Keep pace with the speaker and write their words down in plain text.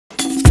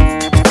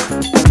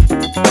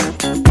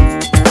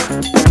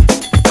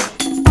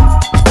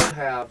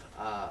Have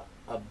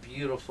a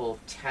beautiful,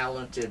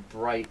 talented,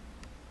 bright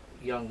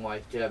young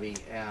wife, Debbie,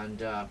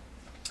 and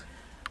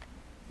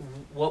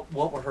what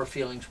were her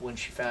feelings when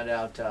she found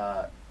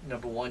out?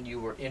 Number one,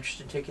 you were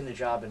interested in taking the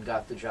job and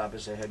got the job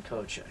as a head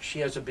coach. She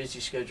has a busy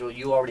schedule.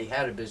 You already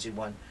had a busy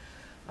one.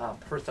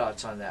 Her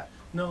thoughts on that?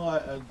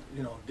 No,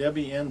 you know,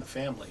 Debbie and the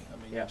family. I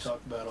mean, Yes. you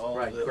talk about all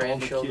Right, the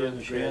grandchildren,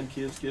 kids,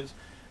 grandkids, kids.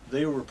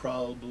 They were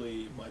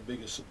probably my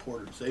biggest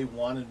supporters. They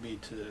wanted me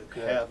to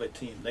Good. have a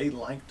team. They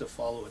like to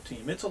follow a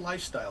team. It's a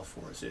lifestyle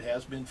for us. It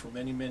has been for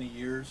many, many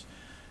years.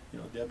 You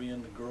know, Debbie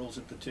and the girls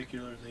in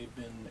particular, they've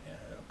been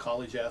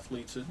college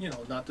athletes. You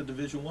know, not the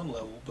Division I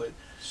level, but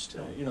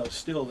Still, you know,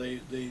 still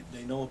they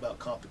know about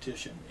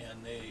competition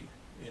and they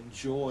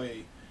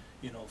enjoy,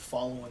 you know,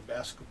 following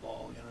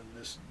basketball. You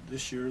know,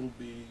 this year it'll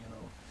be, you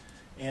know,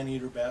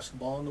 anteater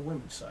basketball on the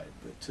women's side.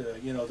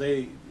 But you know,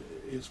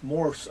 it's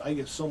more. I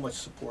get so much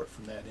support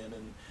from that end,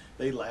 and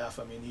they laugh.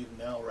 I mean, even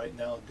now, right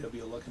now,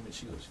 Debbie will look at me and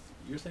she goes,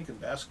 "You're thinking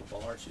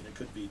basketball, aren't you?" And it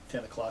could be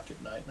 10 o'clock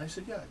at night. And I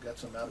said, "Yeah, I've got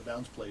some out of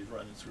bounds plays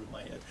running through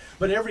my head."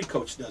 But every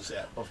coach does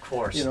that. of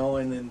course. You know,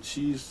 and then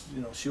she's,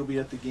 you know, she'll be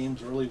at the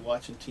games early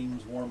watching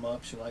teams warm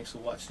up. She likes to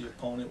watch the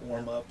opponent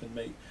warm up and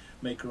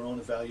make her own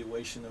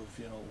evaluation of,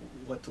 you know,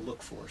 what to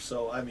look for.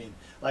 So, I mean,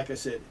 like I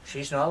said,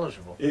 She's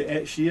knowledgeable.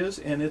 she is,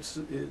 and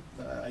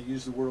I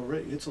use the word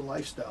already, it's a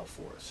lifestyle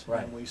for us.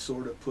 Right. And we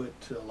sort of put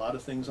a lot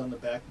of things on the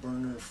back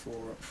burner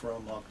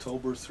from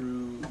October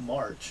through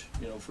March,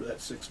 you know, for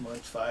that 6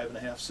 months,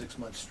 5.5, 6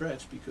 month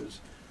stretch, because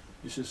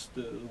it's just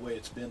the way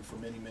it's been for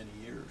many, many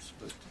years.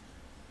 But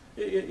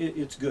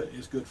it's good.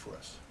 It's good for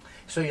us.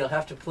 So you'll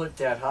have to put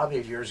that hobby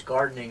of yours,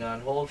 gardening,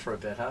 on hold for a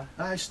bit, huh?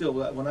 I still,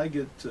 when I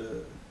get,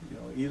 you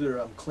know, either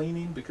I'm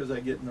cleaning because I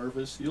get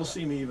nervous. You'll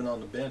see me even on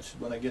the bench.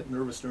 When I get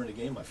nervous during the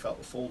game, I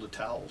fold the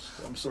towels.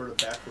 I'm sort of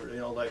backward, you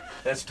know, like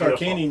That's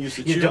beautiful. Tarkanian used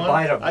to You chew on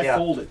divide it. them, I yeah.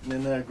 fold it,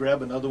 and then I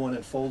grab another one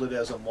and fold it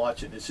as I'm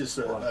watching. It's just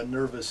a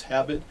nervous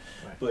habit.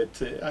 Right.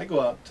 But I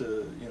go out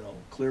to, you know,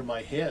 clear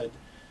my head.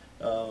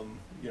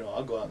 You know,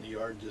 I'll go out in the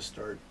yard and just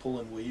start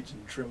pulling weeds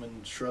and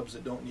trimming shrubs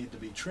that don't need to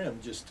be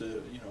trimmed, just to,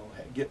 you know,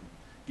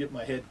 get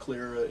my head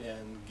clear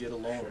and get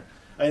alone. Sure.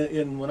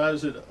 And when I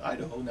was at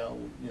Idaho, now,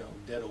 you know,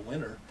 dead of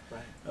winter,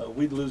 Right.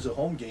 we'd lose a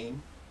home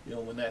game. You know,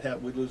 when that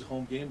happened, we'd lose a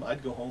home game.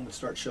 I'd go home and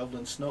start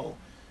shoveling snow.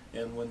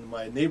 And when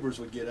my neighbors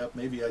would get up,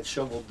 maybe I'd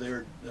shoveled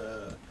their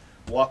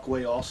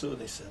walkway also.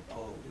 They said,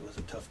 "Oh, it was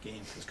a tough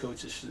game because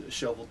coach has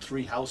shoveled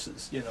 3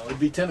 houses." You know, it'd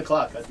be 10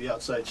 o'clock. I'd be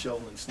outside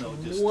shoveling snow.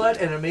 Just What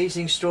an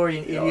amazing story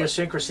and you know,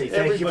 idiosyncrasy.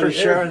 Thank you for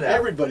sharing that.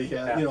 Everybody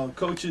has, Yeah. you know,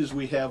 coaches,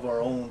 we have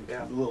our own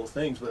Yeah. little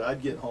things, but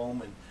I'd get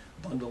home and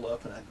bundle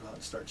up and I'd go out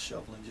and start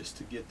shoveling just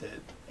to get that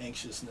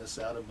anxiousness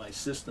out of my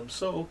system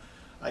so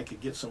I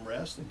could get some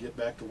rest and get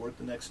back to work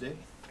the next day.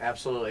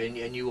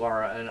 Absolutely, and you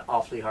are an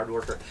awfully hard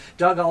worker.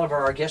 Doug Oliver,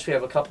 our guest, we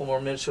have a couple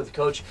more minutes with the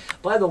coach.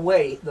 By the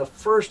way, the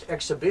first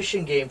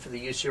exhibition game for the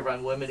UC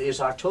Irvine women is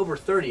October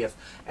 30th.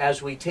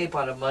 As we tape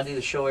on a Monday,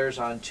 the show airs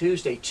on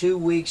Tuesday, 2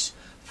 weeks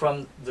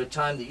from the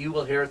time that you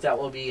will hear it. That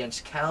will be in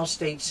Cal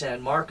State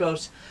San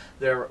Marcos.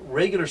 Their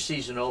regular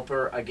season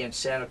opener against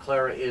Santa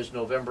Clara is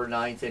November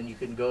 9th, and you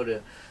can go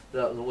to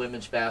the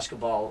women's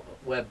basketball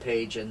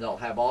webpage and they'll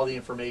have all the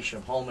information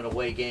of home and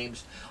away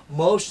games.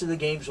 Most of the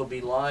games will be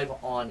live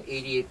on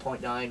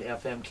 88.9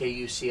 FM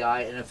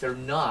KUCI, and if they're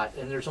not,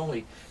 and there's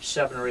only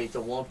 7 or 8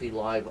 that won't be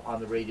live on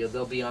the radio,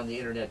 they'll be on the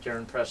internet.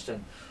 Darren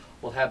Preston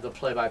will have the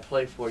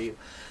play-by-play for you.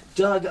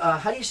 Doug,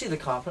 how do you see the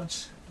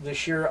conference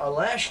this year?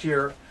 Last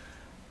year,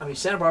 I mean,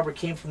 Santa Barbara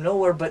came from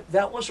nowhere, but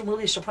that wasn't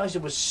really a surprise.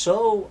 It was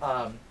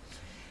so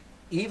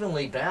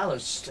evenly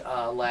balanced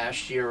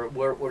last year,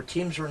 where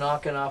teams were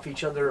knocking off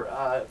each other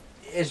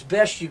as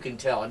best you can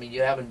tell. I mean,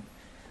 you haven't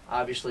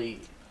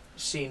obviously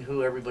seen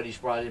who everybody's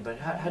brought in, but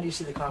how do you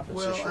see the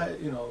conference this year? Well,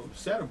 you know,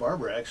 Santa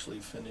Barbara actually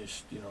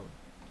finished, you know,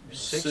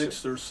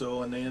 sixth or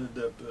so, and they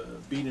ended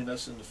up beating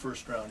us in the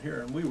first round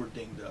here, and we were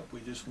dinged up. We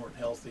just weren't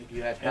healthy.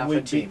 You had half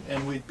a team.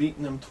 And we'd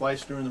beaten them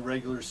twice during the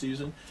regular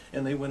season,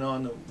 and they went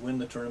on to win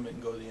the tournament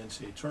and go to the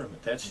NCAA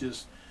tournament. That's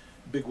just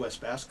Big West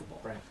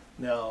basketball. Right.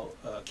 Now,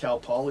 Cal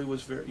Poly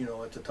was very, you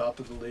know, at the top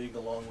of the league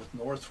along with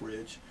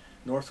Northridge.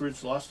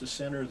 Northridge lost a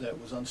center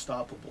that was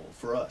unstoppable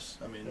for us.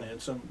 I mean,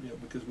 and some, you know,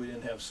 because we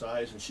didn't have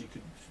size, and she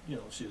could, you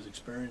know, she was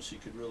experienced. She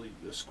could really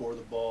score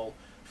the ball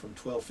from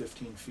 12,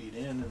 15 feet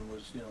in, and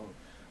was, you know,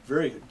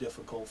 very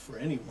difficult for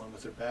anyone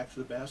with their back to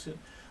the basket.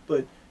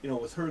 But, you know,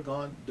 with her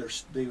gone,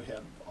 they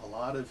had a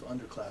lot of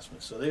underclassmen.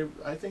 So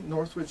I think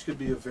Northridge could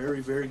be a very,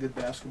 very good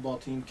basketball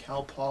team.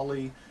 Cal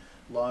Poly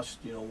lost,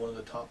 you know, one of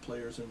the top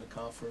players in the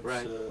conference,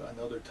 right.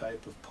 Another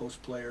type of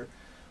post player,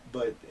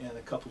 and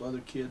a couple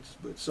other kids.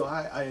 But so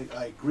I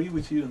agree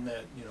with you in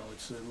that, you know,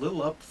 it's a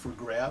little up for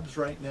grabs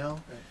right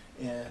now,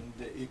 right. And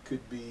it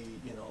could be,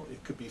 you know,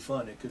 it could be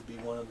fun. It could be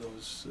one of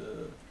those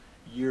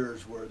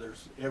years where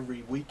there's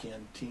every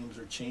weekend teams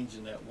are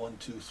changing that 1,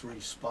 2, 3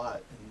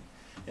 spot,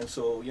 and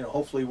so, you know,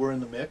 hopefully we're in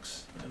the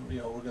mix, and, you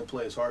know, we're going to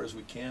play as hard as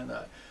we can.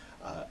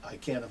 I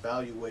can't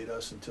evaluate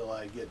us until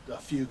I get a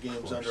few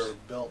games under our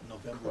belt in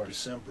November,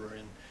 December,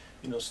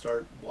 and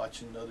start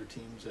watching other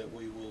teams that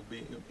we will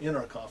be in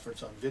our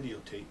conference on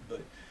videotape.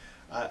 But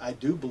I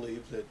do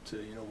believe that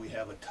we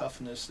have a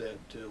toughness that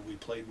we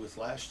played with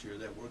last year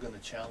that we're going to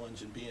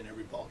challenge and be in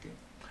every ball game.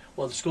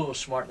 Well, the school was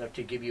smart enough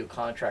to give you a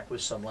contract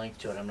with some length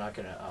to it. I'm not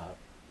going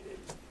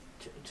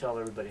to tell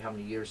everybody how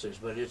many years it is,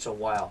 but it's a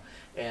while,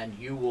 and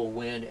you will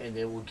win, and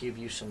they will give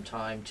you some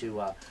time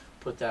to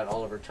put that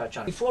Oliver touch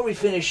on. Before we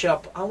finish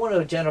up, I want to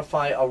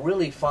identify a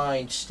really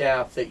fine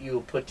staff that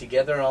you put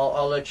together, and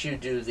I'll let you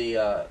do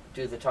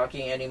the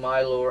talking. Annie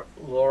Mai,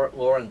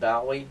 Lauren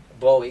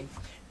Bowie,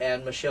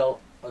 and Michelle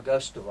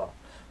Augustova.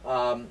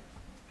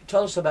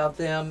 Tell us about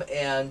them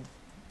and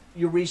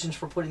your reasons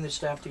for putting this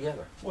staff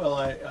together. Well,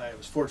 I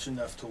was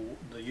fortunate enough to,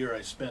 the year I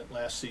spent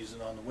last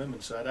season on the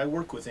women's side, I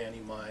worked with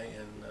Annie Mai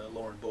and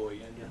Lauren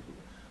Bowie, and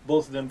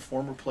both of them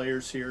former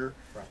players here,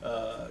 right.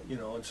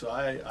 And so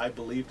I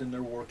believed in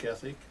their work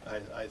ethic.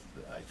 I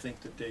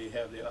think that they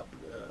have the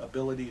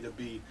ability to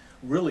be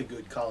really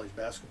good college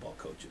basketball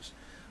coaches.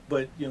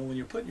 But when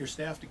you're putting your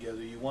staff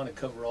together, you want to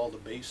cover all the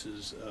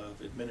bases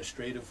of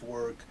administrative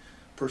work,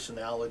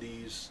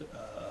 personalities,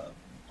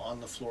 on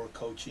the floor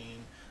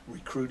coaching,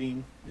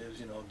 recruiting is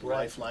the right.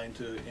 lifeline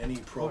to any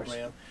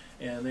program,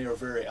 and they are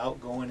very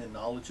outgoing and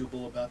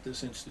knowledgeable about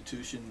this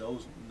institution. Know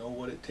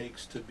what it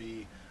takes to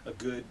be a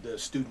good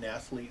student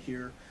athlete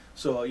here.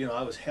 So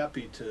I was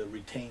happy to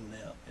retain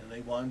them, and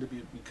they wanted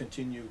to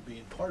continue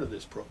being part of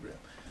this program.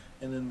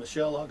 And then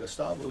Michelle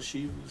Augustavo,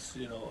 she was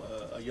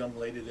a young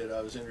lady that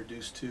I was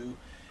introduced to,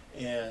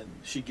 and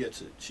she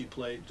gets it. She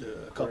played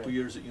a couple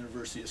years at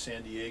University of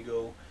San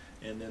Diego.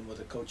 And then with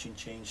a coaching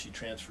change, she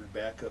transferred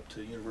back up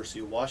to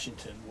University of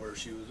Washington, where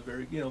she was a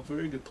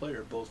very good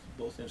player,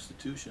 both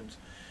institutions.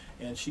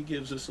 And she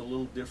gives us a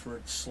little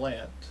different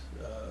slant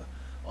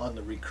on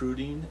the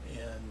recruiting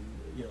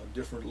and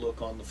different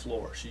look on the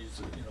floor.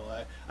 She's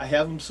I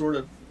have them sort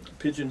of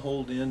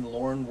pigeonholed in.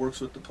 Lauren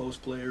works with the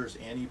post players.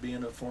 Annie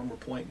being a former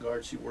point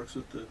guard, she works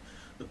with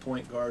the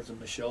point guards, and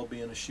Michelle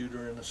being a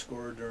shooter and a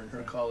scorer during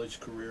her college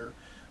career.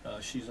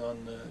 She's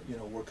on the,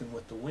 working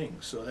with the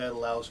wings, so that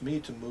allows me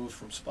to move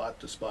from spot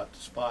to spot to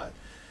spot,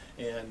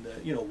 and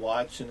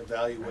watch and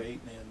evaluate,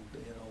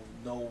 and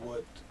know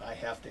what I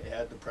have to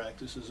add to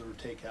practices or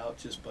take out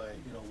just by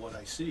what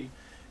I see.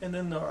 And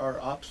then our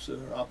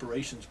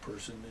operations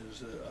person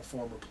is a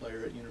former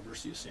player at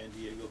University of San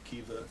Diego,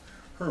 Kiva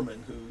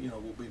Herman, who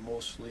will be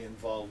mostly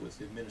involved with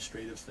the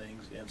administrative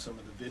things and some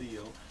of the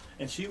video.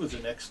 And she was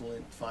an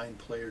excellent, fine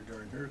player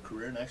during her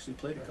career, and actually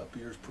played a couple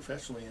years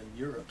professionally in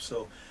Europe.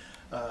 So.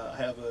 I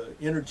have an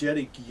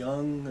energetic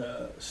young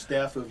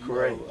staff of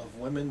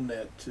women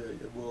that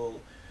will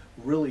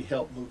really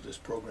help move this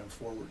program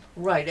forward.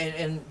 Right,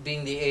 and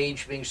being the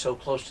age, being so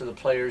close to the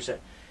players,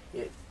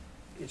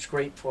 it's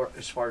great for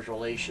as far as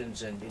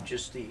relations and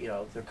just the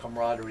the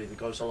camaraderie that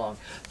goes along.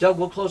 Doug,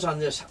 we'll close on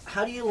this.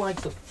 How do you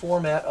like the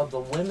format of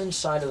the women's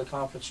side of the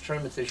conference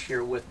tournament this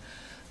year, with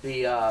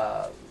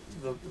the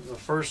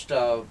first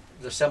the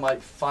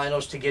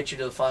semifinals to get you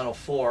to the Final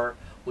Four,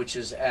 which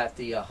is at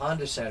the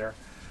Honda Center?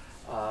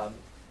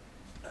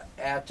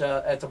 At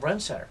the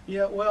Brent Center.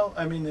 Yeah, well,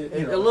 I mean, a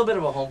little bit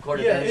of a home court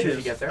advantage if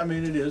you get there. I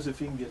mean, it is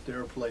if you can get there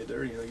or play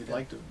there. You'd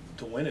like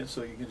to win it,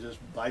 so you can just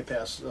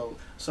bypass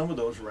some of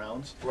those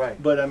rounds.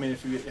 Right. But I mean,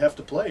 if you have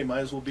to play, you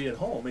might as well be at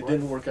home. It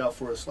didn't work out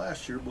for us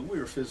last year, but we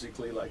were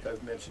physically, like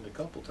I've mentioned a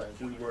couple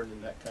times, we weren't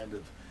in that kind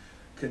of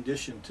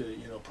condition to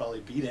probably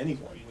beat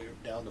anyone. We were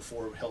down to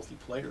 4 healthy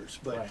players,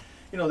 but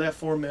that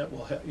format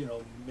will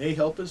may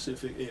help us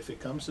if it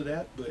comes to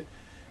that, but.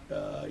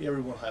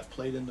 Everyone will have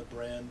played in the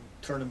Brand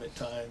tournament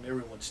time.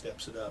 Everyone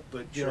steps it up.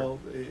 But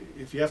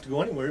if you have to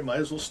go anywhere, you might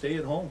as well stay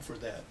at home for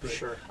that.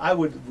 But I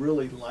would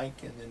really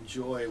like and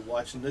enjoy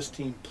watching this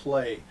team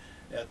play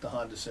at the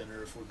Honda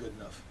Center if we're good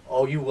enough.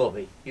 Oh, you will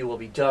be. You will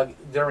be. Doug,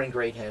 they're in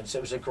great hands. It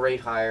was a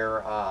great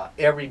hire.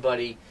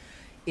 Everybody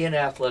in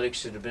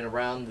athletics that have been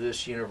around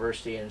this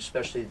university, and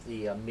especially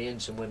the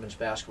men's and women's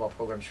basketball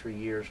programs for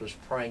years, was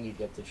praying you'd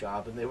get the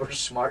job, and they were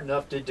smart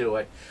enough to do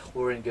it.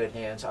 We're in good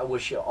hands. I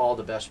wish you all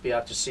the best. Be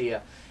out to see you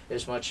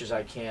as much as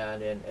I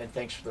can, and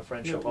thanks for the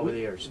friendship over the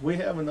years. We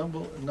have a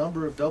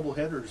number of double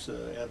headers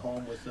at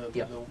home with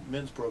the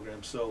men's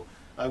program, so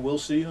I will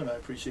see you, and I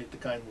appreciate the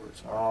kind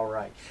words. All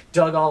right.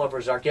 Doug Oliver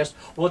is our guest.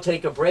 We'll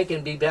take a break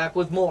and be back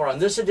with more on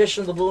this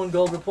edition of the Blue and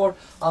Gold Report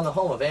on the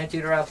home of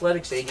Anteater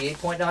Athletics,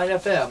 88.9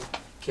 FM,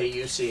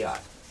 KUCI.